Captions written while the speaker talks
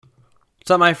What's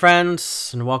up, my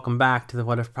friends, and welcome back to the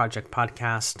What If Project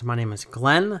podcast. My name is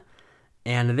Glenn,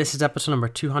 and this is episode number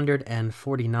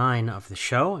 249 of the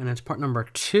show, and it's part number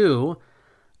 2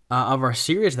 of our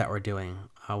series that we're doing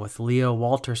with Leo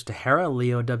Walters Tehera,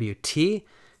 Leo WT,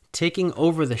 taking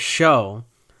over the show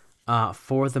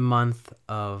for the month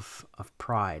of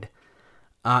Pride.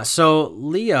 So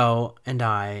Leo and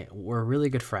I were really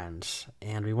good friends,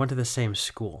 and we went to the same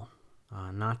school,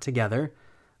 not together,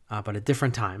 but at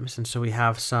different times. And so we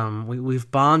have we've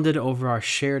bonded over our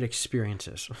shared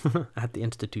experiences at the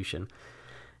institution.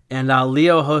 And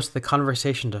Leo hosts the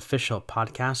Conversations Official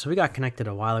podcast. So we got connected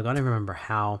a while ago. I don't even remember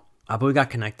how, but we got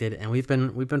connected, and we've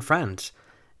been friends.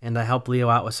 And I help Leo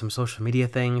out with some social media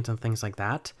things and things like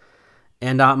that.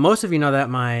 And most of you know that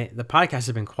the podcast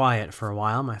has been quiet for a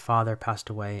while. My father passed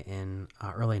away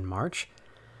early in March.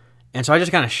 And so I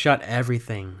just kind of shut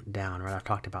everything down, right? I've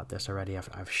talked about this already.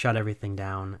 I've shut everything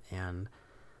down, and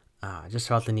I just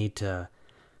felt the need to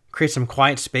create some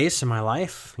quiet space in my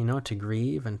life, to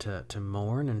grieve and to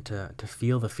mourn and to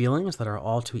feel the feelings that are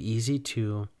all too easy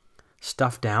to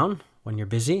stuff down when you're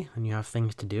busy and you have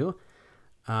things to do.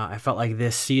 I felt like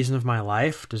this season of my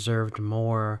life deserved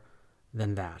more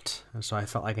than that. And so I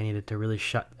felt like I needed to really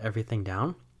shut everything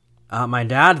down. My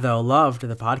dad, though, loved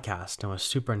the podcast and was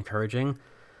super encouraging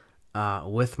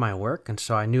with my work, and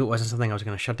so I knew it wasn't something I was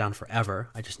going to shut down forever.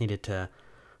 I just needed to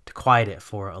quiet it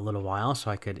for a little while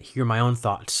so I could hear my own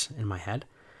thoughts in my head.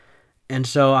 And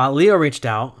so Leo reached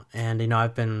out, and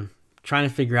I've been trying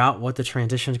to figure out what the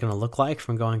transition is going to look like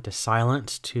from going to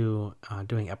silence to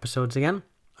doing episodes again.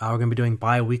 We're going to be doing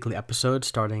bi-weekly episodes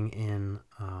starting in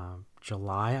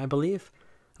July, I believe.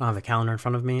 I don't have the calendar in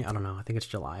front of me. I don't know. I think it's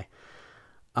July.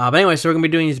 But anyway, so we're going to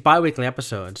be doing these bi-weekly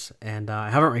episodes, and I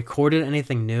haven't recorded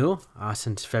anything new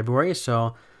since February,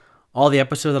 so all the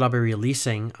episodes that I'll be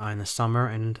releasing in the summer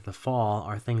and into the fall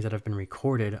are things that have been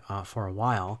recorded for a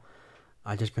while.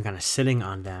 I've just been kind of sitting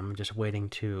on them, just waiting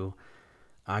to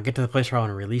get to the place where I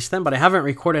want to release them, but I haven't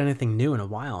recorded anything new in a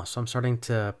while, so I'm starting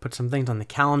to put some things on the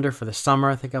calendar for the summer.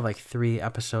 I think I have like 3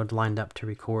 episodes lined up to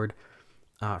record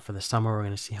for the summer. We're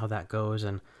going to see how that goes,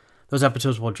 and those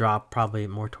episodes will drop probably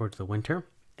more towards the winter.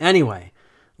 Anyway,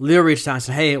 Leo reached out and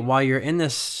said, hey, while you're in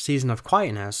this season of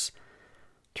quietness,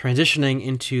 transitioning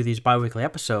into these bi-weekly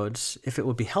episodes, if it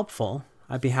would be helpful,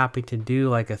 I'd be happy to do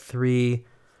like a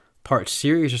 3-part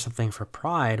series or something for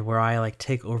Pride where I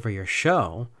take over your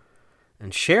show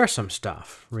and share some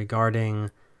stuff regarding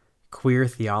queer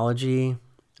theology,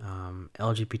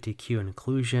 LGBTQ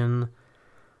inclusion,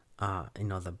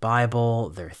 the Bible,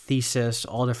 their thesis,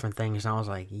 all different things. And I was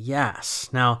like, yes.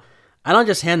 Now, I don't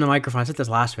just hand the microphone. I said this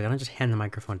last week. I don't just hand the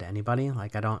microphone to anybody. I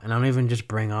don't even just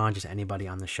bring on just anybody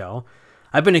on the show.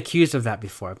 I've been accused of that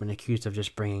before. I've been accused of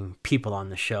just bringing people on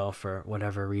the show for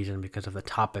whatever reason because of the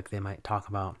topic they might talk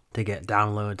about to get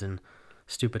downloads and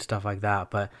stupid stuff like that.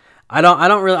 But I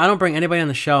don't bring anybody on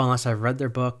the show unless I've read their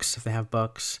books, if they have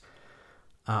books.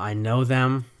 I know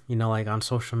them, on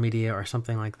social media or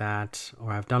something like that,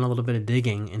 or I've done a little bit of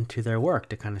digging into their work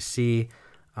to kind of see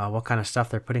what kind of stuff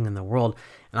they're putting in the world.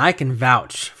 And I can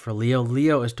vouch for Leo.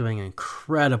 Leo is doing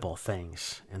incredible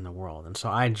things in the world. And so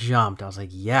I jumped. I was like,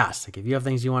 yes, if you have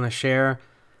things you want to share,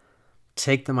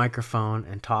 take the microphone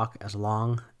and talk as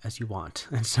long as you want.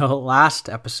 And so last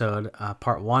episode,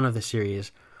 part 1 of the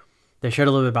series, they shared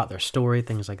a little bit about their story,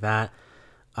 things like that.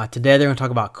 Today they're going to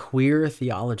talk about queer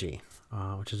theology,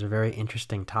 which is a very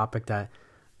interesting topic that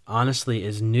honestly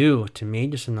is new to me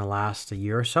just in the last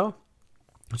year or so.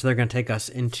 So they're going to take us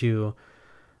into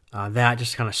that,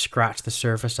 just kind of scratch the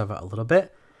surface of it a little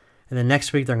bit. And then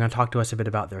next week, they're going to talk to us a bit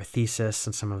about their thesis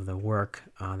and some of the work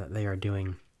that they are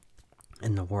doing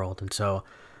in the world. And so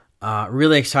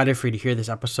really excited for you to hear this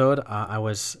episode. I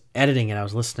was editing it. I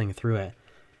was listening through it.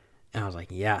 And I was like,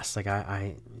 yes.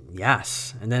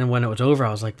 Yes. And then when it was over,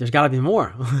 I was like, there's got to be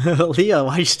more. Leo,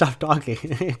 why you stop talking?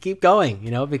 Keep going,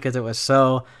 because it was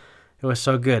so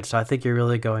good. So I think you're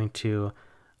really going to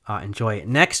enjoy it.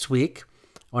 Next week,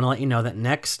 I want to let you know that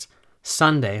next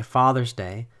Sunday, Father's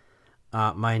Day,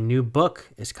 my new book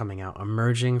is coming out,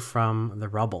 Emerging from the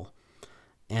Rubble.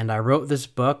 And I wrote this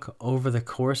book over the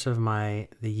course of the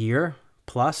year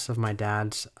plus of my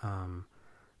dad's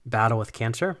battle with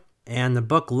cancer. And the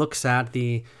book looks at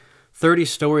the 30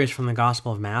 stories from the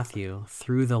Gospel of Matthew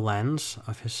through the lens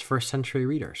of his first century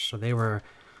readers. So they were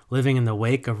living in the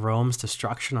wake of Rome's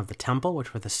destruction of the temple,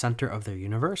 which was the center of their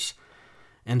universe.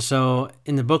 And so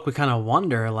in the book, we kind of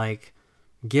wonder,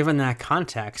 given that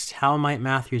context, how might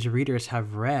Matthew's readers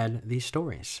have read these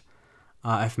stories?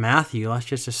 If Matthew, let's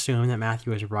just assume that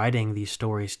Matthew is writing these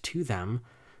stories to them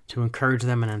to encourage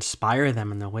them and inspire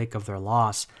them in the wake of their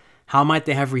loss, how might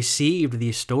they have received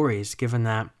these stories given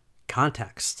that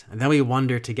context? And then we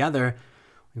wonder together,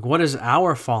 what is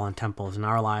our fallen temples in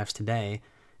our lives today,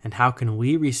 and how can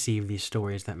we receive these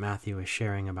stories that Matthew is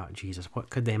sharing about Jesus?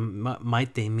 What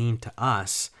might they mean to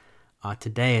us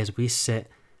today as we sit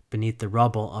beneath the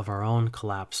rubble of our own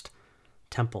collapsed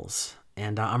temples?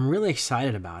 And I'm really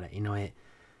excited about it.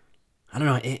 I don't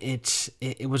know.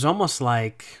 It was almost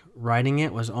like writing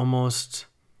it was almost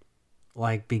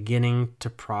like beginning to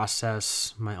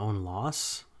process my own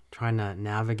loss, trying to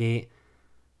navigate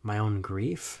my own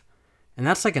grief. And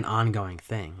that's like an ongoing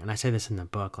thing. And I say this in the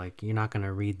book, like you're not going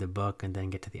to read the book and then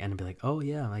get to the end and be like, oh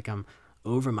yeah, like I'm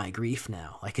over my grief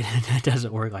now. Like it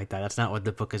doesn't work like that. That's not what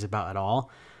the book is about at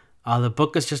all. The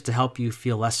book is just to help you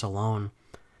feel less alone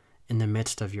in the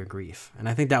midst of your grief. And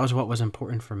I think that was what was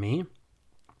important for me.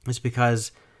 It's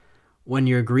because when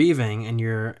you're grieving and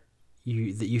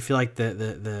you feel like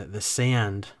the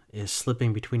sand is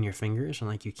slipping between your fingers and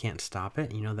like you can't stop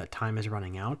it, you know that time is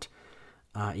running out.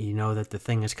 You know that the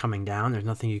thing is coming down. There's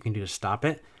nothing you can do to stop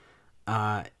it.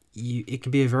 It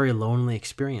can be a very lonely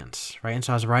experience, right? And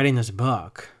so I was writing this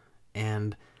book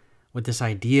and with this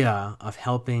idea of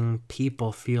helping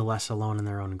people feel less alone in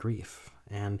their own grief.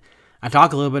 And I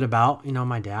talk a little bit about,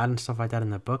 my dad and stuff like that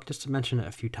in the book, just to mention it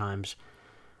a few times.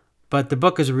 But the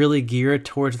book is really geared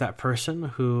towards that person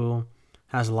who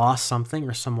has lost something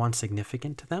or someone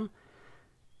significant to them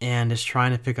and is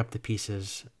trying to pick up the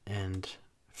pieces and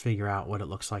figure out what it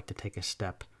looks like to take a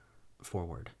step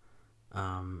forward.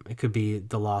 It could be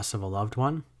the loss of a loved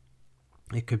one.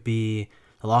 It could be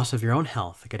the loss of your own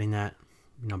health, getting that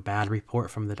bad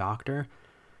report from the doctor.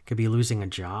 It could be losing a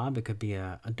job. It could be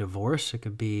a divorce. It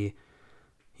could be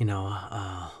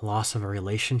loss of a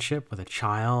relationship with a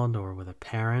child or with a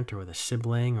parent or with a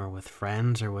sibling or with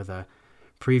friends or with a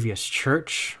previous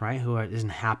church, right, who isn't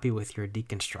happy with your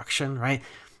deconstruction, right?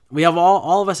 We have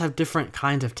all of us have different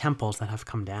kinds of temples that have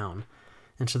come down.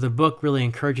 And so the book really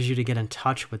encourages you to get in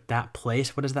touch with that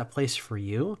place. What is that place for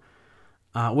you?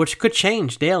 Which could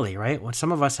change daily, right? When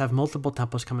some of us have multiple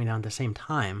temples coming down at the same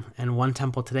time, and one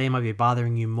temple today might be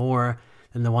bothering you more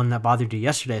than the one that bothered you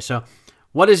yesterday. So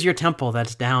what is your temple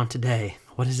that's down today?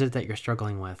 What is it that you're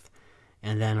struggling with?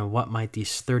 And then what might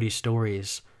these 30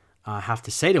 stories have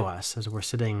to say to us as we're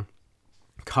sitting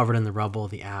covered in the rubble,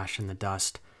 the ash, and the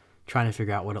dust, trying to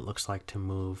figure out what it looks like to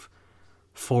move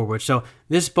forward. So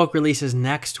this book releases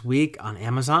next week on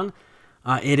Amazon.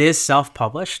 It is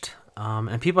self-published.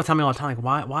 And people tell me all the time,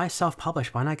 like, why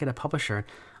self-published? Why not get a publisher?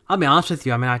 I'll be honest with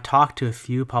you. I talked to a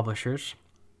few publishers,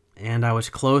 and I was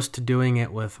close to doing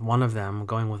it with one of them,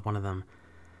 going with one of them.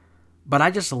 But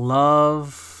I just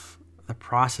love the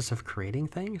process of creating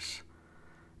things.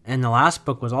 And the last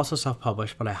book was also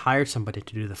self-published, but I hired somebody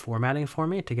to do the formatting for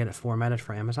me, to get it formatted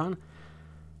for Amazon.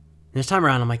 This time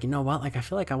around, I'm like, you know what? Like, I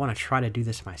feel like I want to try to do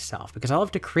this myself because I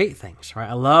love to create things, right?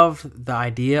 I love the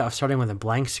idea of starting with a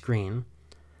blank screen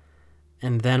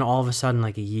and then all of a sudden,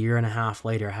 like a year and a half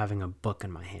later, having a book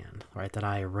in my hand, right? That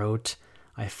I wrote,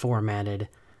 I formatted,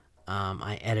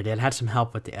 I edited. I had some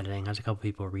help with the editing. I had a couple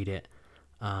people read it.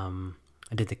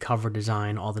 I did the cover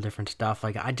design, all the different stuff.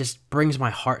 Like, it just brings my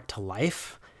heart to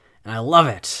life, and I love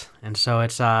it. And so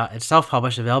it's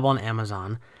self-published, available on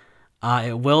Amazon.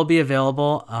 It will be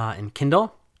available in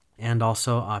Kindle and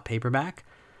also paperback.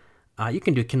 You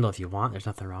can do Kindle if you want. There's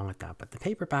nothing wrong with that. But the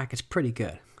paperback is pretty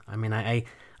good.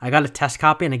 I got a test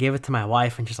copy and I gave it to my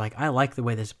wife, and she's like, I like the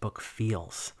way this book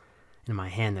feels in my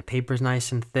hand. The paper's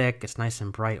nice and thick. It's nice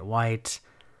and bright white.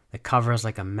 The cover is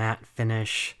like a matte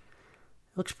finish.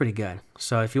 It looks pretty good.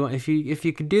 So if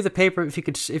you could do the paper, if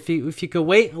you could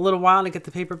wait a little while to get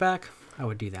the paperback, I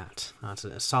would do that. It's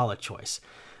a solid choice.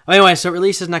 Anyway, so it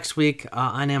releases next week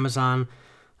on Amazon.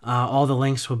 All the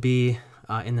links will be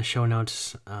in the show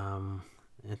notes.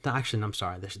 Actually, I'm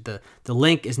sorry. The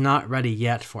link is not ready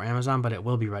yet for Amazon, but it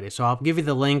will be ready. So I'll give you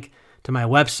the link to my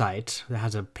website that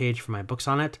has a page for my books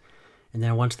on it. And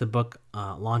then once the book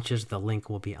launches, the link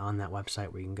will be on that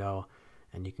website where you can go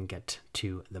and you can get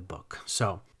to the book.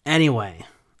 So anyway,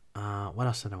 what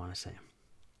else did I want to say?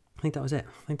 I think that was it.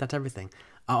 I think that's everything.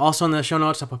 Also in the show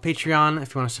notes, up on Patreon,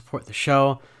 if you want to support the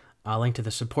show, link to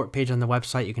the support page on the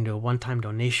website. You can do a one-time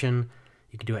donation.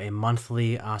 You can do a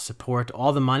monthly support.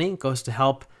 All the money goes to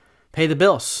help pay the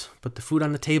bills, put the food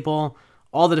on the table,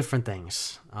 all the different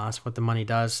things. That's what the money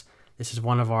does. This is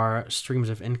one of our streams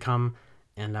of income,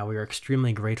 and we are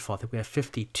extremely grateful. I think we have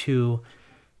 52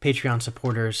 Patreon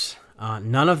supporters.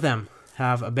 None of them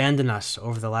have abandoned us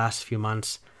over the last few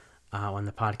months when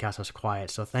the podcast was quiet.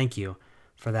 So thank you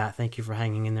for that. Thank you for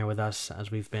hanging in there with us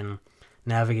as we've been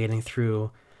navigating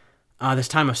through this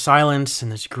time of silence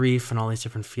and this grief and all these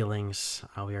different feelings.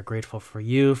 We are grateful for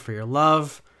you, for your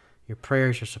love, your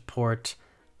prayers, your support,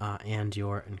 and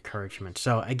your encouragement.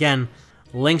 So again,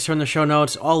 links are in the show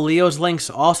notes. All Leo's links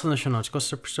also in the show notes. Go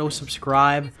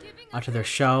subscribe to their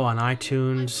show on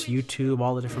iTunes, YouTube,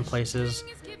 all the different places.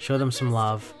 Show them some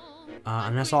love.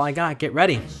 And that's all I got. Get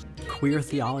ready. Queer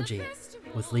Theology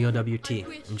with Leo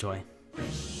WT. Enjoy.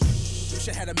 Wish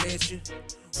I had a mansion.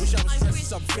 Wish I was dressed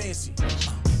something fancy.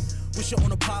 Wish I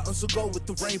on a pot on so go with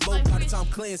the rainbow by the Tom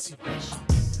Clancy.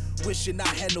 Wishing I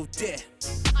had no debt.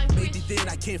 Maybe then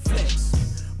I can't flex.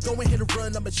 Go ahead and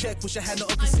run, I'ma check. Wish I had no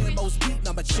Uncle Sam Mo's beating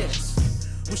on my chest.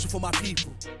 Wishing for my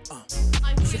people.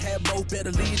 Wish I had more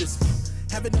better leaders.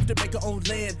 Have enough to make our own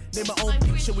land. Name my own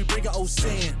beach and we bring our own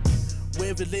sand.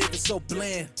 Where we live is so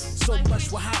bland. So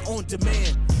much we're high on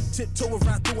demand. Tiptoe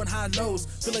around through high lows.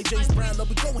 Feel like James Brown, love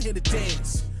we go ahead and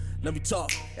dance. Let me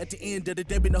talk. At the end of the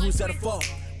day, we know who's at a fault.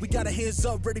 We got our hands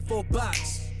up, ready for a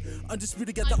box.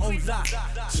 Undisputed got their own lock.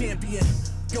 Champion.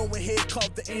 Go ahead, call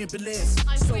the ambulance.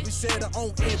 So we said our own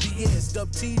ambience.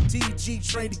 WTTG,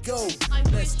 train to go.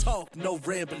 Let's talk, no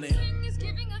rambling.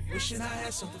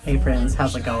 Hey friends,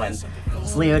 how's it going?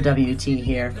 It's Leo WT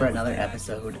here for another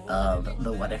episode of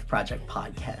the What If Project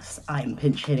podcast. I'm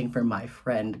pinch hitting for my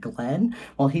friend Glenn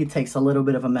while he takes a little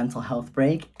bit of a mental health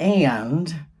break,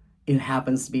 and it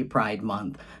happens to be Pride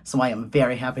Month, so I am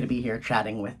very happy to be here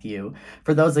chatting with you.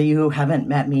 For those of you who haven't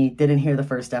met me, didn't hear the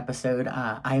first episode,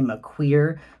 I'm a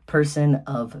queer person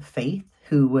of faith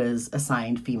who was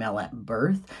assigned female at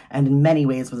birth, and in many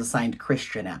ways was assigned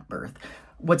Christian at birth.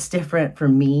 What's different for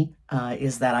me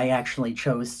is that I actually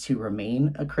chose to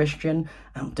remain a Christian,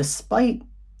 despite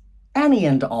any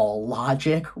and all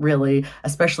logic, really,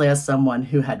 especially as someone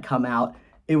who had come out.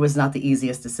 It was not the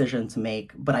easiest decision to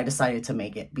make, but I decided to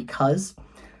make it because,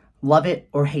 love it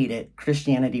or hate it,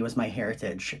 Christianity was my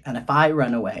heritage. And if I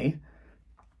run away,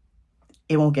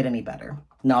 it won't get any better.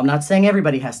 No, I'm not saying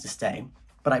everybody has to stay,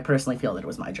 but I personally feel that it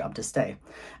was my job to stay.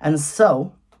 And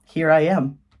so here I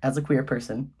am as a queer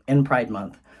person in Pride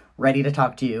Month, ready to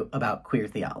talk to you about queer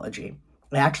theology.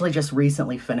 I actually just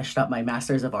recently finished up my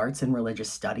Master's of Arts in Religious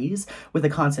Studies with a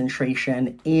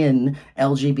concentration in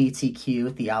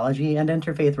LGBTQ theology and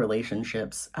interfaith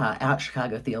relationships at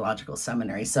Chicago Theological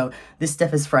Seminary. So this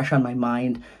stuff is fresh on my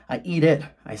mind. I eat it,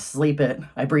 I sleep it,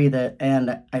 I breathe it,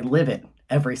 and I live it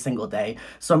every single day.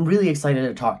 So I'm really excited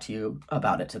to talk to you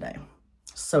about it today.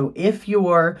 So if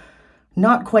you're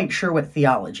not quite sure what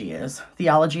theology is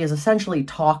essentially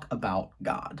talk about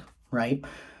God, right?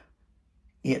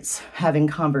 It's having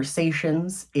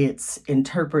conversations, it's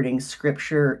interpreting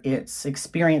scripture, it's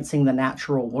experiencing the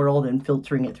natural world and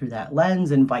filtering it through that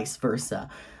lens, and vice versa.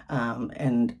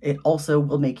 And it also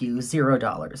will make you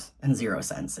 $0 and 0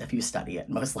 cents if you study it,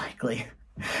 most likely.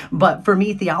 But for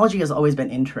me, theology has always been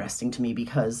interesting to me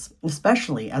because,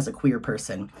 especially as a queer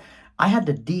person, I had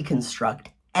to deconstruct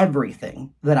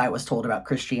everything that I was told about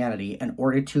Christianity in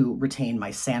order to retain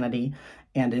my sanity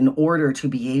and in order to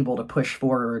be able to push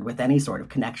forward with any sort of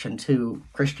connection to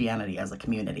Christianity as a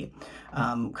community.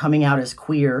 Coming out as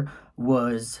queer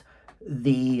was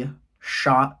the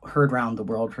shot heard around the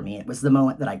world for me. It was the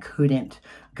moment that I couldn't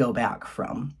go back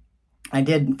from. I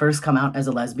did first come out as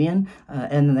a lesbian,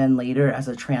 and then later as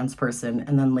a trans person,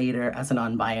 and then later as a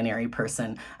non-binary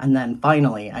person, and then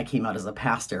finally I came out as a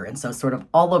pastor. And so sort of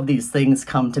all of these things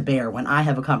come to bear when I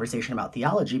have a conversation about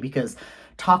theology, because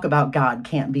talk about God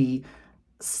can't be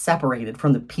separated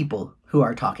from the people who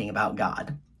are talking about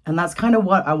God. And that's kind of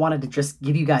what I wanted to just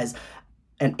give you guys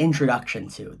an introduction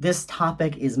to. This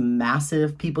topic is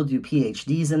massive. People do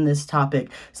PhDs in this topic,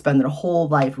 spend their whole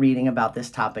life reading about this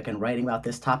topic and writing about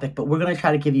this topic, but we're going to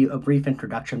try to give you a brief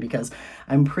introduction because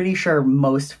I'm pretty sure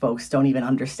most folks don't even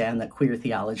understand that queer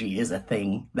theology is a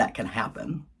thing that can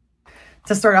happen.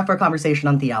 To start off our conversation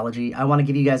on theology, I want to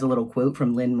give you guys a little quote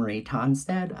from Lynn Marie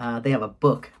Tonstad. They have a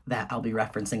book that I'll be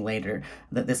referencing later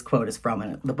that this quote is from,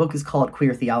 and the book is called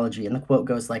Queer Theology, and the quote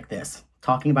goes like this,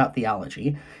 talking about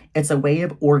theology: "It's a way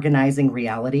of organizing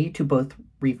reality to both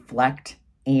reflect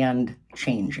and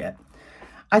change it."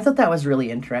 I thought that was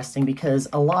really interesting because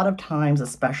a lot of times,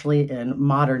 especially in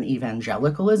modern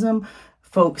evangelicalism,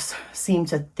 folks seem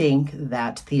to think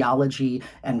that theology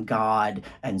and God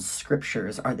and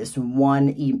scriptures are this one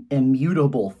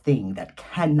immutable thing that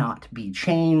cannot be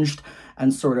changed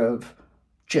and sort of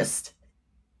just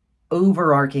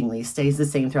overarchingly stays the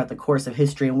same throughout the course of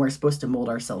history, and we're supposed to mold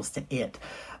ourselves to it.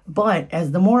 But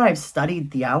as the more I've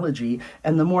studied theology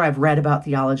and the more I've read about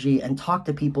theology and talked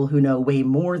to people who know way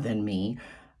more than me,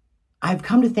 I've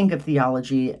come to think of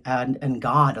theology and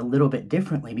God a little bit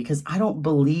differently, because I don't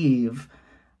believe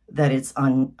that it's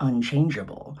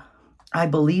unchangeable. I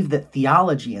believe that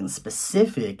theology in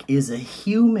specific is a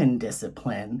human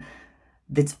discipline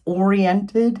that's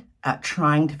oriented at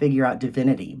trying to figure out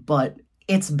divinity, but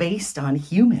it's based on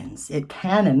humans. It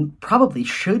can and probably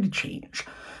should change.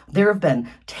 There have been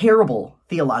terrible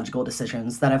theological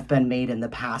decisions that have been made in the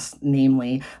past,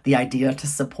 namely the idea to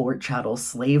support chattel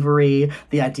slavery,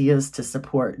 the ideas to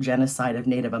support genocide of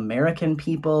Native American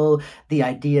people, the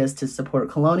ideas to support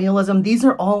colonialism. These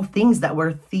are all things that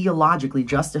were theologically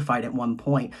justified at one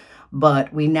point,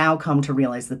 but we now come to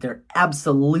realize that they're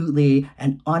absolutely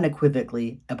and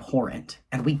unequivocally abhorrent,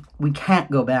 and we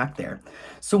can't go back there.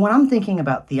 So when I'm thinking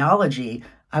about theology,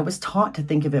 I was taught to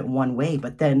think of it one way,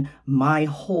 but then my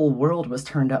whole world was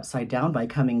turned upside down by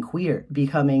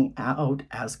becoming out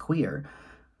as queer.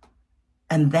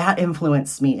 And that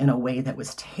influenced me in a way that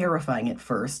was terrifying at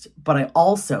first, but I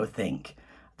also think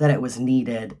that it was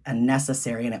needed and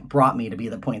necessary, and it brought me to be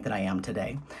the point that I am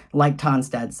today. Like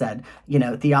Tonstad said,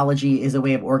 theology is a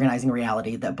way of organizing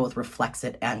reality that both reflects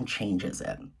it and changes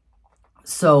it.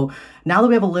 So now that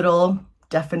we have a little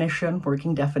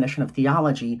working definition of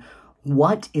theology,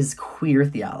 what is queer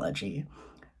theology?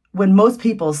 When most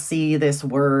people see this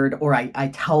word, or I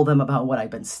tell them about what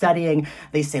I've been studying,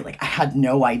 they say, I had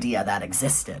no idea that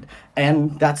existed.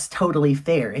 And that's totally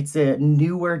fair. It's a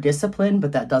newer discipline,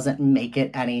 but that doesn't make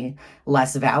it any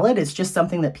less valid. It's just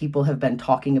something that people have been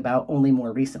talking about only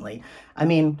more recently. I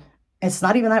mean, it's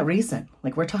not even that recent.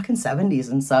 We're talking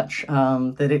 70s and such,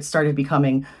 that it started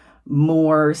becoming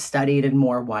more studied and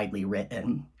more widely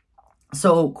written.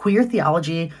 So queer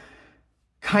theology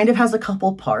kind of has a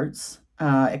couple parts.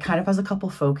 It kind of has a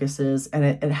couple focuses, and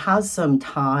it has some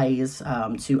ties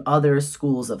to other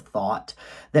schools of thought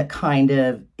that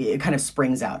it kind of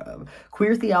springs out of.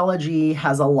 Queer theology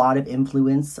has a lot of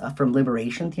influence from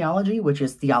liberation theology, which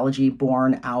is theology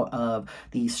born out of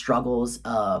the struggles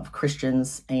of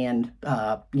Christians and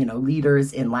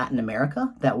leaders in Latin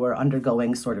America that were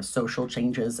undergoing sort of social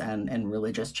changes and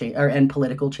religious and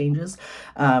political changes.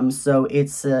 So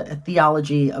it's a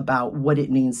theology about what it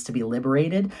means to be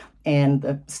liberated. And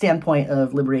the standpoint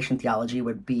of liberation theology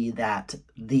would be that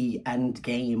the end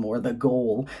game or the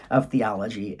goal of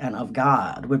theology and of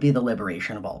God would be the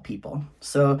liberation of all people.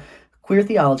 So queer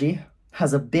theology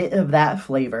has a bit of that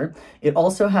flavor. It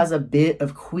also has a bit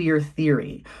of queer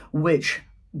theory, which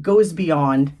goes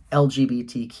beyond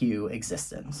LGBTQ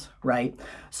existence, right?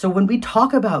 So when we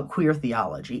talk about queer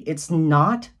theology, it's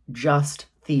not just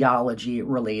theology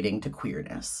relating to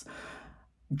queerness.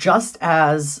 Just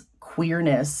as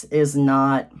queerness is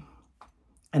not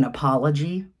an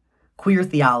apology, queer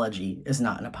theology is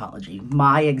not an apology.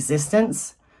 My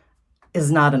existence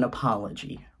is not an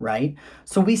apology, right?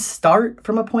 So we start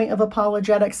from a point of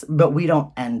apologetics, but we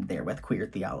don't end there with queer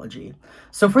theology.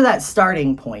 So for that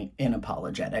starting point in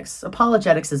apologetics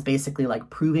is basically like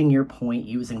proving your point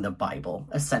using the Bible,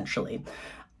 essentially.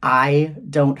 I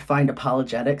don't find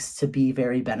apologetics to be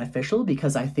very beneficial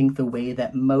because I think the way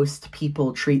that most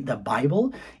people treat the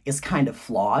Bible is kind of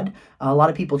flawed. A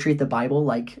lot of people treat the Bible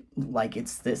like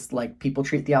it's this, like people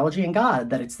treat theology and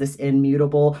God, that it's this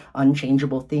immutable,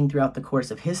 unchangeable thing throughout the course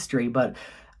of history. But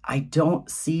I don't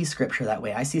see Scripture that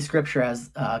way. I see Scripture as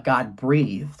God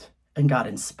breathed and God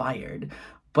inspired,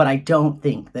 but I don't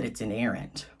think that it's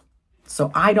inerrant. So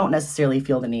I don't necessarily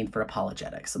feel the need for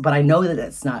apologetics, but I know that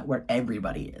it's not where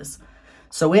everybody is.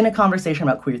 So in a conversation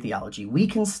about queer theology, we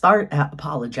can start at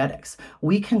apologetics.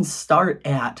 We can start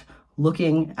at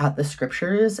looking at the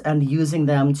scriptures and using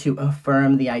them to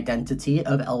affirm the identity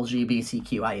of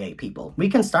LGBTQIA people. We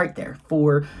can start there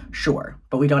for sure,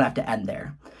 but we don't have to end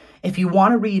there. If you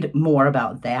want to read more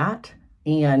about that,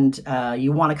 and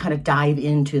you want to kind of dive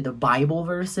into the Bible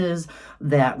verses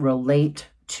that relate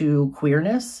to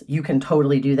queerness, you can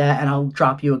totally do that, and I'll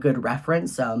drop you a good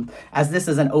reference. As this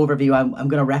is an overview, I'm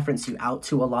going to reference you out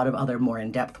to a lot of other more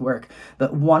in-depth work,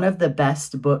 but one of the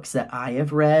best books that I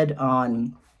have read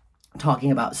on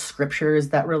talking about scriptures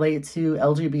that relate to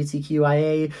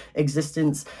LGBTQIA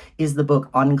existence is the book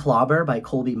Unclobber by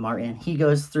Colby Martin. He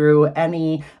goes through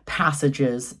any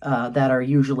passages that are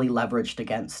usually leveraged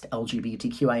against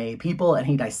LGBTQIA people, and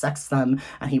he dissects them,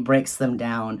 and he breaks them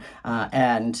down,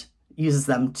 and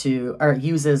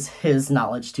uses his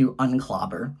knowledge to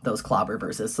unclobber those clobber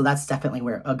verses. So that's definitely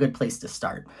a good place to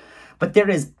start. But there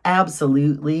is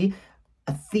absolutely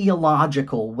a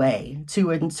theological way to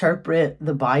interpret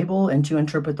the Bible and to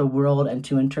interpret the world and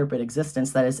to interpret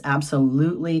existence that is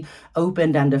absolutely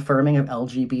open and affirming of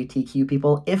LGBTQ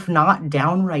people, if not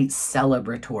downright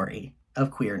celebratory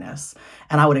of queerness.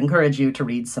 And I would encourage you to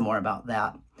read some more about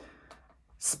that.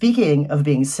 Speaking of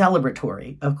being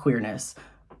celebratory of queerness,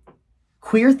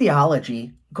 Queer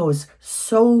theology goes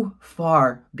so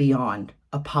far beyond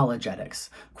apologetics.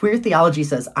 Queer theology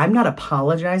says, I'm not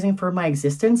apologizing for my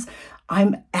existence.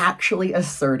 I'm actually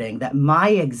asserting that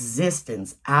my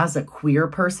existence as a queer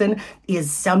person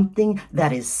is something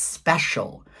that is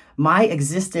special. My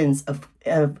existence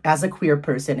as a queer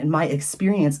person and my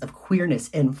experience of queerness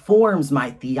informs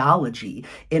my theology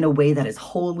in a way that is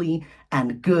holy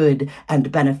and good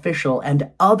and beneficial and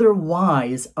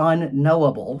otherwise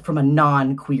unknowable from a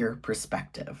non-queer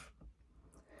perspective.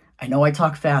 I know I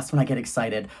talk fast when I get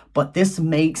excited, but this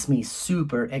makes me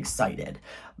super excited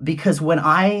because when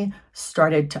I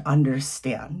started to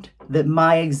understand that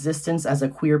my existence as a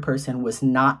queer person was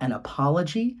not an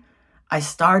apology, I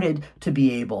started to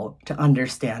be able to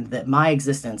understand that my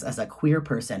existence as a queer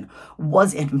person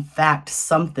was in fact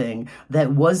something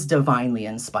that was divinely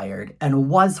inspired and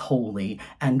was holy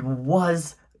and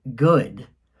was good.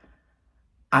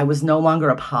 I was no longer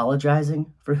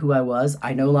apologizing for who I was.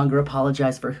 I no longer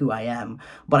apologize for who I am.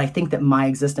 But I think that my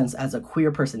existence as a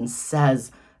queer person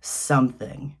says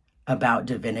something about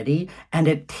divinity, and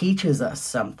it teaches us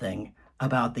something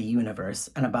about the universe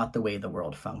and about the way the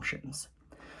world functions.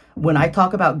 When I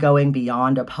talk about going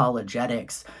beyond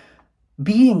apologetics,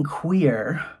 being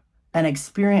queer and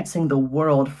experiencing the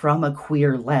world from a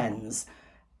queer lens,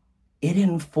 it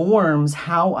informs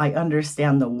how I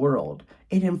understand the world.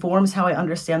 It informs how I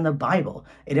understand the Bible.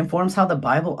 It informs how the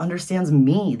Bible understands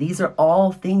me. These are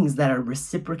all things that are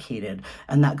reciprocated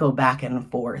and that go back and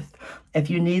forth. If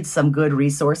you need some good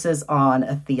resources on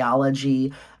a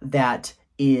theology that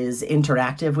is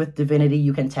interactive with divinity,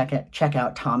 you can check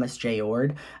out Thomas J.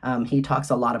 Ord. He talks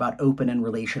a lot about open and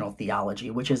relational theology,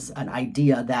 which is an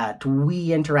idea that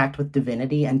we interact with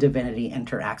divinity and divinity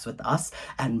interacts with us,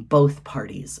 and both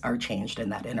parties are changed in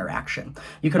that interaction.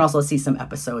 You can also see some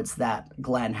episodes that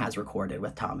Glenn has recorded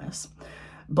with Thomas.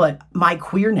 But my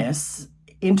queerness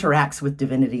interacts with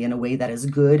divinity in a way that is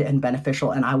good and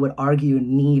beneficial, and I would argue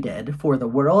needed for the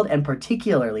world and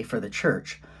particularly for the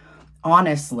church.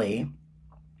 Honestly,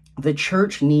 the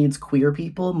church needs queer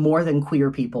people more than queer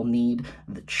people need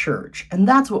the church. And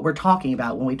that's what we're talking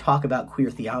about when we talk about queer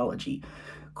theology.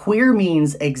 Queer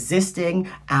means existing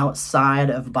outside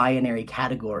of binary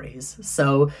categories.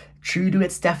 So, true to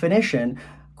its definition,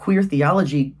 queer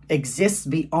theology exists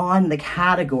beyond the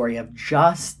category of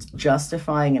just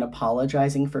justifying and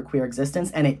apologizing for queer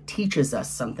existence, and it teaches us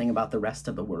something about the rest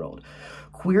of the world.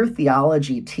 Queer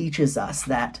theology teaches us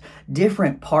that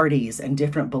different parties and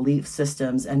different belief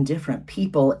systems and different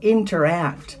people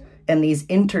interact in these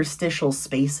interstitial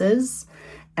spaces,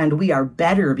 and we are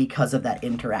better because of that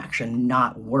interaction,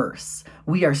 not worse.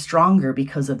 We are stronger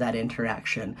because of that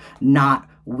interaction, not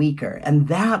weaker. And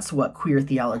that's what queer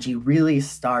theology really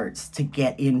starts to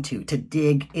get into, to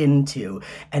dig into,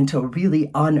 and to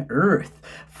really unearth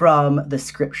from the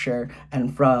scripture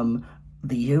and from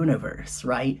the universe,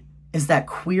 right? Is that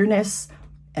queerness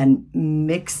and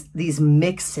these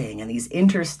mixing and these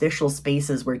interstitial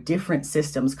spaces where different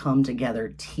systems come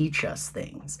together teach us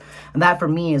things. And that for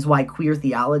me is why queer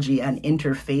theology and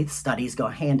interfaith studies go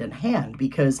hand in hand,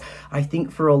 because I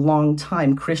think for a long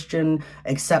time Christian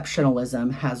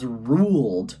exceptionalism has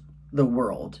ruled the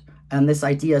world. And this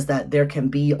idea is that there can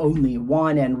be only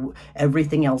one and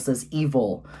everything else is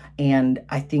evil. And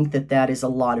I think that that is a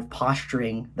lot of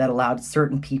posturing that allowed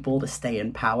certain people to stay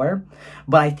in power.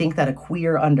 But I think that a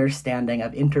queer understanding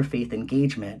of interfaith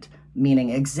engagement, meaning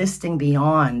existing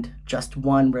beyond just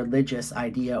one religious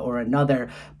idea or another,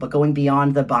 but going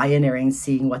beyond the binary and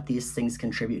seeing what these things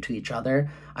contribute to each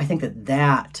other, I think that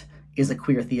that is a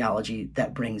queer theology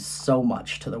that brings so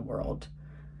much to the world.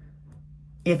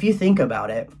 If you think about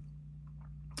it,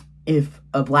 if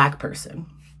a Black person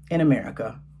in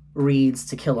America reads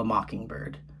To Kill a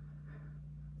Mockingbird,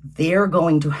 they're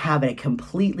going to have a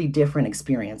completely different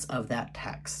experience of that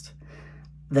text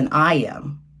than I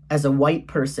am as a white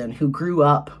person who grew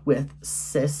up with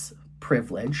cis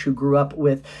privilege, who grew up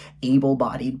with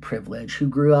able-bodied privilege, who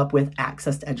grew up with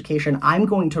access to education. I'm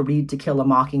going to read To Kill a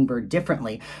Mockingbird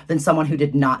differently than someone who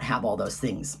did not have all those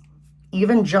things.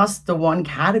 Even just the one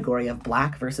category of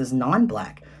Black versus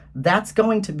non-Black, that's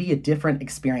going to be a different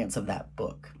experience of that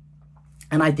book.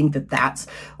 And I think that that's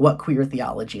what queer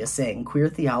theology is saying. Queer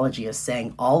theology is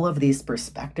saying all of these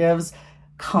perspectives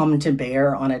come to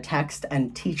bear on a text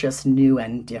and teach us new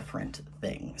and different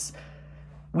things.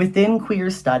 Within queer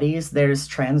studies, there's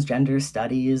transgender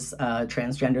studies,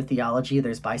 transgender theology,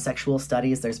 there's bisexual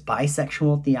studies, there's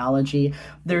bisexual theology.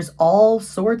 There's all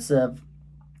sorts of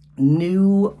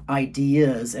new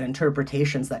ideas and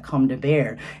interpretations that come to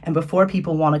bear. And before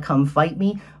people want to come fight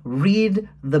me, read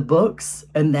the books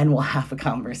and then we'll have a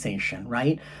conversation,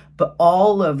 right? But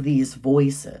all of these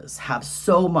voices have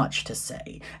so much to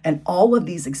say, and all of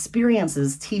these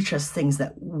experiences teach us things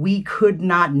that we could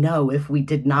not know if we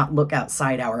did not look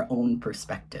outside our own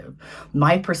perspective.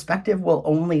 My perspective will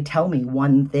only tell me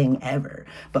one thing ever,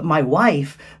 but my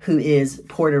wife, who is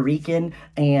Puerto Rican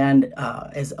and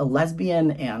is a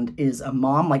lesbian and is a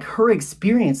mom, like, her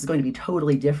experience is going to be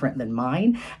totally different than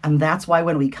mine, and that's why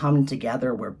when we come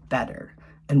together, we're better.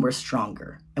 And we're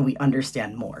stronger and we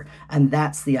understand more. And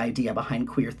that's the idea behind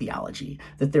queer theology,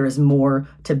 that there is more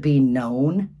to be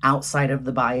known outside of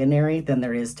the binary than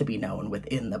there is to be known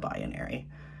within the binary.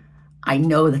 I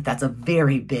know that that's a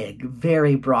very big,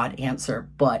 very broad answer,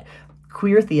 but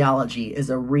queer theology is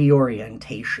a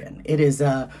reorientation. It is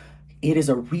a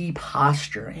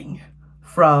reposturing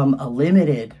from a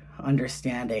limited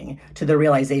understanding to the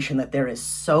realization that there is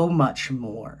so much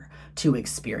more to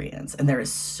experience, and there is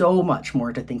so much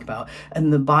more to think about,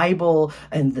 and the Bible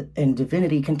and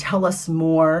divinity can tell us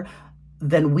more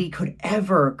than we could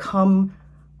ever come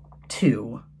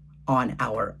to on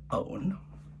our own.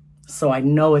 So I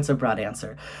know it's a broad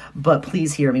answer, but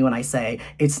please hear me when I say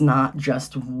it's not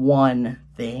just one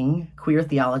thing. Queer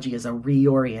theology is a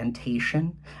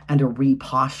reorientation and a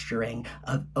reposturing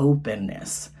of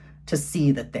openness to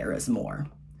see that there is more.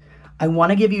 I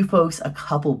want to give you folks a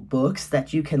couple books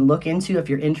that you can look into if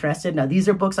you're interested. Now, these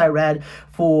are books I read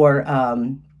for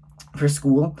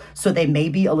school, so they may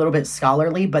be a little bit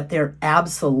scholarly, but they're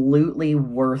absolutely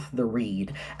worth the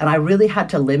read. And I really had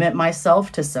to limit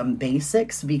myself to some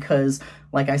basics because,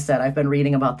 like I said, I've been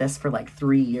reading about this for like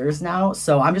 3 years now.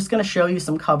 So I'm just going to show you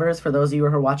some covers for those of you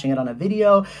who are watching it on a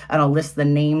video, and I'll list the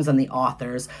names and the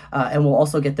authors, and we'll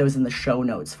also get those in the show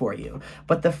notes for you.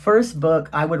 But the first book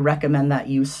I would recommend that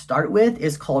you start with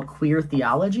is called Queer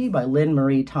Theology by Lynn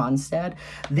Marie Tonstad.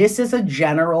 This is a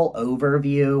general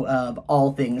overview of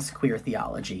all things queer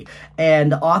theology.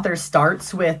 And the author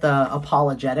starts with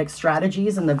apologetic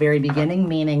strategies in the very beginning,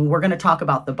 meaning we're going to talk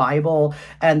about the Bible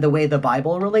and the way the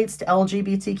Bible relates to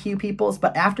LGBTQ peoples,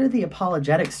 but after the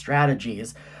apologetic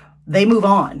strategies, they move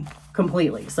on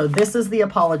completely. So this is the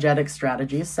apologetic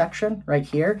strategies section right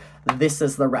here. This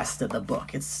is the rest of the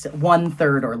book. It's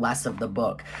 1/3 or less of the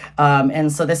book.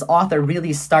 And so this author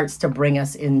really starts to bring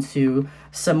us into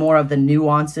some more of the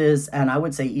nuances and I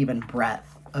would say even breadth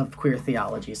of queer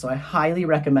theology. So I highly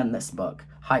recommend this book,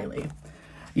 highly.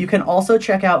 You can also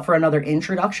check out, for another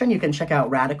introduction, you can check out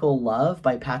Radical Love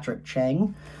by Patrick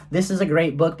Cheng. This is a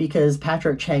great book because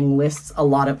Patrick Cheng lists a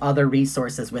lot of other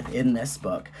resources within this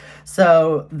book.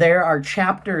 So there are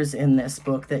chapters in this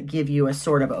book that give you a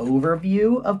sort of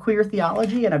overview of queer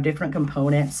theology and of different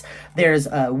components. There's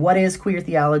what is queer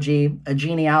theology, a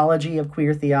genealogy of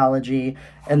queer theology,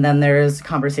 and then there's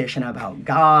conversation about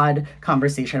God,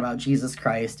 conversation about Jesus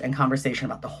Christ, and conversation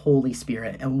about the Holy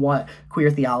Spirit and what queer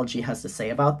theology has to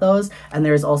say about those. And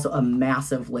there's also a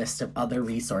massive list of other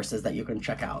resources that you can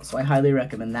check out. So I highly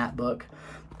recommend that book.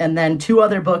 And then two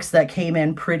other books that came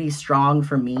in pretty strong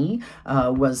for me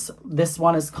was, this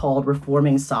one is called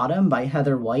Reforming Sodom by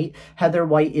Heather White. Heather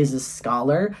White is a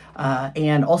scholar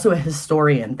and also a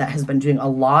historian that has been doing a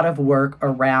lot of work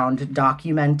around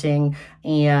documenting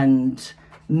and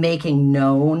making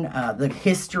known the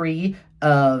history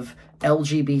of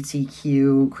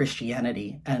LGBTQ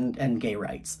Christianity and gay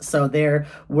rights. So their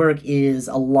work is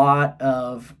a lot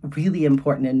of really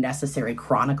important and necessary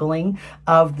chronicling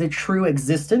of the true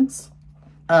existence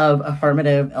of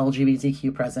affirmative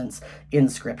LGBTQ presence in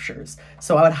scriptures.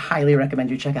 So I would highly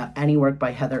recommend you check out any work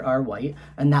by Heather R. White,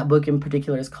 and that book in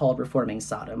particular is called Reforming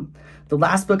Sodom. The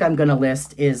last book I'm going to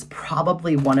list is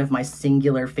probably one of my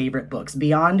singular favorite books,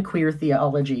 Beyond Queer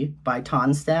Theology by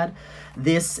Tonstad.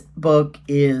 This book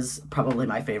is probably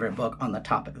my favorite book on the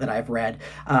topic that I've read.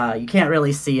 You can't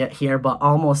really see it here, but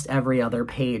almost every other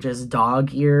page is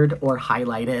dog-eared or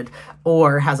highlighted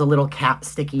or has a little cat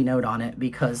sticky note on it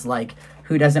because, like,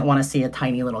 who doesn't want to see a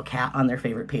tiny little cat on their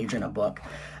favorite page in a book?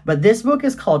 But this book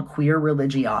is called Queer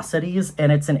Religiosities,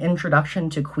 and it's an introduction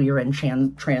to queer and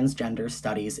transgender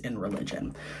studies in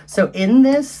religion. So in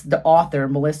this, the author,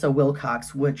 Melissa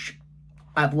Wilcox, which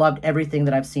I've loved everything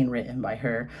that I've seen written by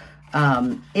her,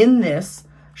 in this,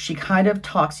 she kind of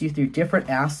talks you through different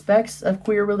aspects of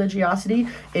queer religiosity,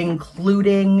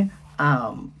 including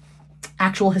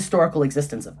actual historical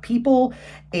existence of people,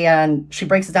 and she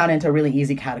breaks it down into really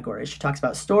easy categories. She talks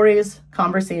about stories,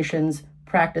 conversations,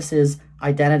 practices,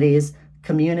 identities,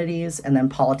 communities, and then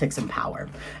politics and power.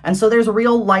 And so there's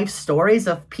real life stories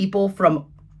of people from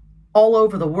all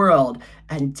over the world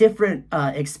and different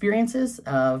experiences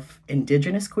of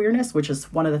indigenous queerness, which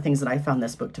is one of the things that I found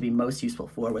this book to be most useful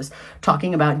for, was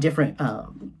talking about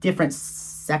different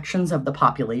sections of the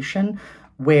population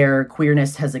where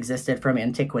queerness has existed from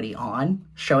antiquity on,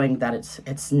 showing that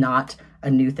it's not a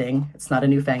new thing, it's not a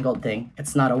newfangled thing,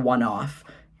 it's not a one-off.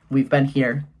 We've been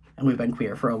here and we've been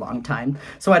queer for a long time.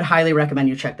 So I'd highly recommend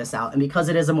you check this out. And because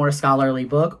it is a more scholarly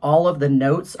book, all of the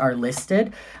notes are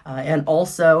listed. And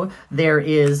also there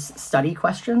is study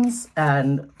questions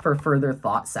and for further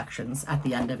thought sections at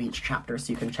the end of each chapter,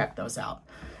 so you can check those out.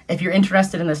 If you're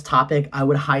interested in this topic, I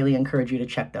would highly encourage you to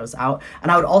check those out.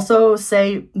 And I would also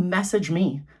say message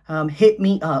me. Hit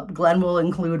me up. Glenn will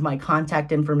include my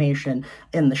contact information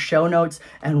in the show notes,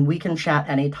 and we can chat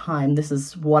anytime. This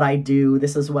is what I do.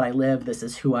 This is what I live. This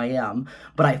is who I am.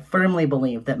 But I firmly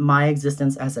believe that my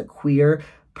existence as a queer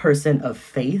person of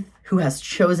faith who has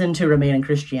chosen to remain in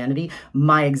Christianity,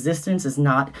 my existence is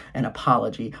not an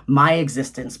apology. My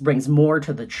existence brings more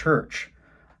to the church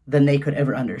than they could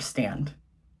ever understand.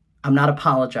 I'm not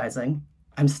apologizing.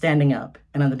 I'm standing up.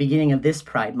 And at the beginning of this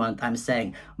Pride Month, I'm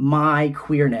saying my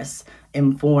queerness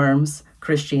informs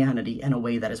Christianity in a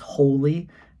way that is holy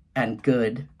and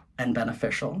good and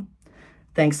beneficial.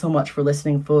 Thanks so much for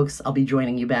listening, folks. I'll be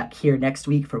joining you back here next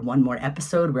week for one more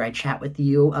episode where I chat with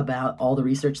you about all the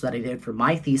research that I did for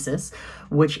my thesis,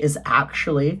 which is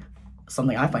actually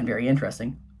something I find very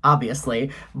interesting,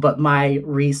 obviously, but my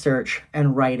research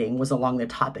and writing was along the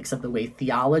topics of the way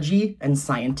theology and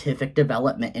scientific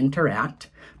development interact,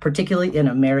 particularly in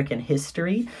American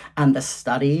history and the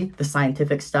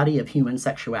scientific study of human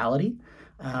sexuality.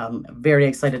 Very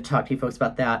excited to talk to you folks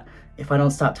about that. If I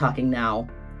don't stop talking now,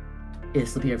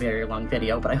 this will be a very long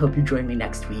video, but I hope you join me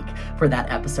next week for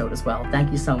that episode as well.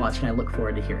 Thank you so much, and I look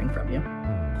forward to hearing from you.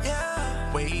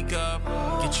 Yeah. Wake up,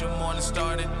 get your morning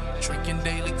started, drinking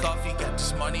daily coffee, got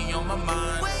this money on my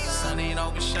mind. Sun ain't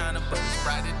always shining, but it's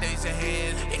brighter days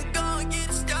ahead. It's gonna get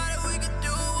started, we can do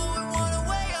what we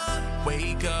wanna.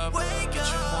 Wake up, get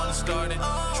your morning started,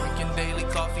 drinking daily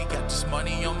coffee, got this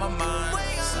money on my mind.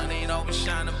 Sun ain't always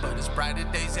shining, but it's brighter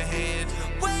days ahead.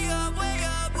 Wake up, wake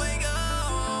up, wake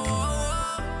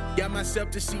up. Got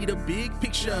myself to see the big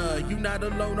picture. You not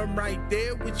alone, I'm right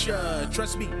there with ya.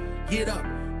 Trust me, get up.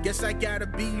 Guess I gotta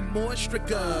be more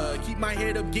stricter. Keep my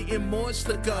head up, getting more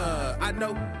slicker. I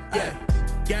know, yeah.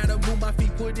 Gotta move my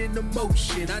feet, put into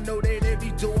motion. I know that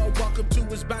every door I walk up to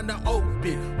is bound to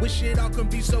open. Wish it all can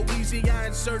be so easy, I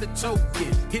insert a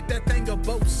token. Hit that thing on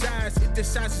both sides, if the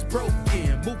size is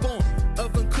broken. Move on,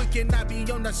 oven cooking, I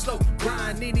be on that slow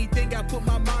grind. Anything I put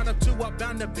my mind up to, I'm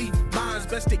bound to be mine's.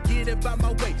 Best to get it by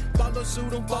my way, follow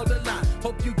suit, don't fall the line.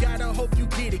 Hope you got it, hope you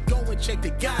get it, go and check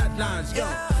the guidelines, yo.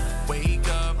 Wake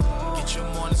up, get your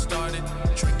morning started,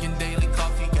 drinking daily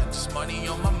coffee, got this money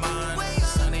on my mind.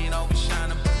 Sun ain't always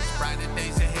shining, but it's brighter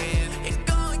days ahead. It's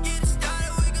gonna get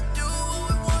started, we can do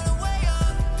what we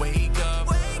wanna. Wake up,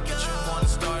 get your morning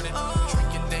started,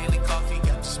 drinking daily coffee,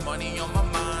 got this money on my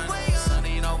mind. Sun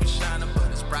ain't always shining, but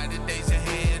it's brighter days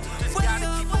ahead. Just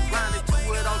gotta keep on grinding,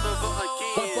 do it all over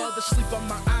again. My father sleep on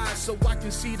my eyes so I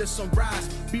can see the sunrise.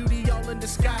 Beauty all in the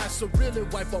sky, so really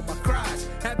wipe all my cries.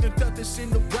 Haven't felt this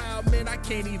in a while, man, I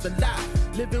can't even lie.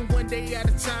 Living one day at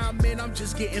a time, man, I'm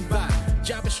just getting by.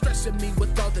 Job is stressing me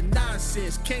with all the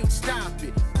nonsense, can't stop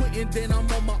it. Quitting, then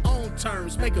I'm on my own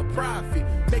terms, make a profit.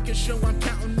 Making sure I'm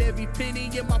counting every penny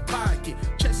in my pocket.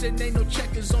 Chessing ain't no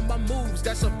checkers on my moves,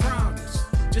 that's a promise.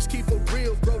 Just keep it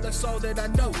real, bro, that's all that I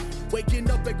know. Waking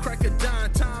up at crack of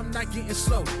dawn, time not getting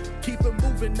slow. Keep it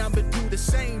moving, I'ma do the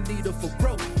same, needed for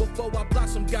growth. Before I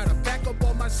blossom, gotta back up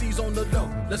all my seeds on the low.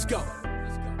 Let's go.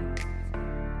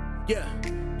 Yeah,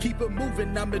 keep it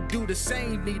moving, I'ma do the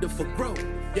same, needed for growth.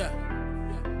 Yeah.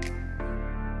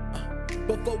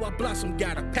 Before I blossom,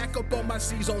 gotta pack up all my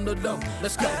seeds on the low.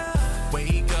 Let's go.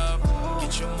 Wake up,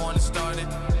 get your morning started,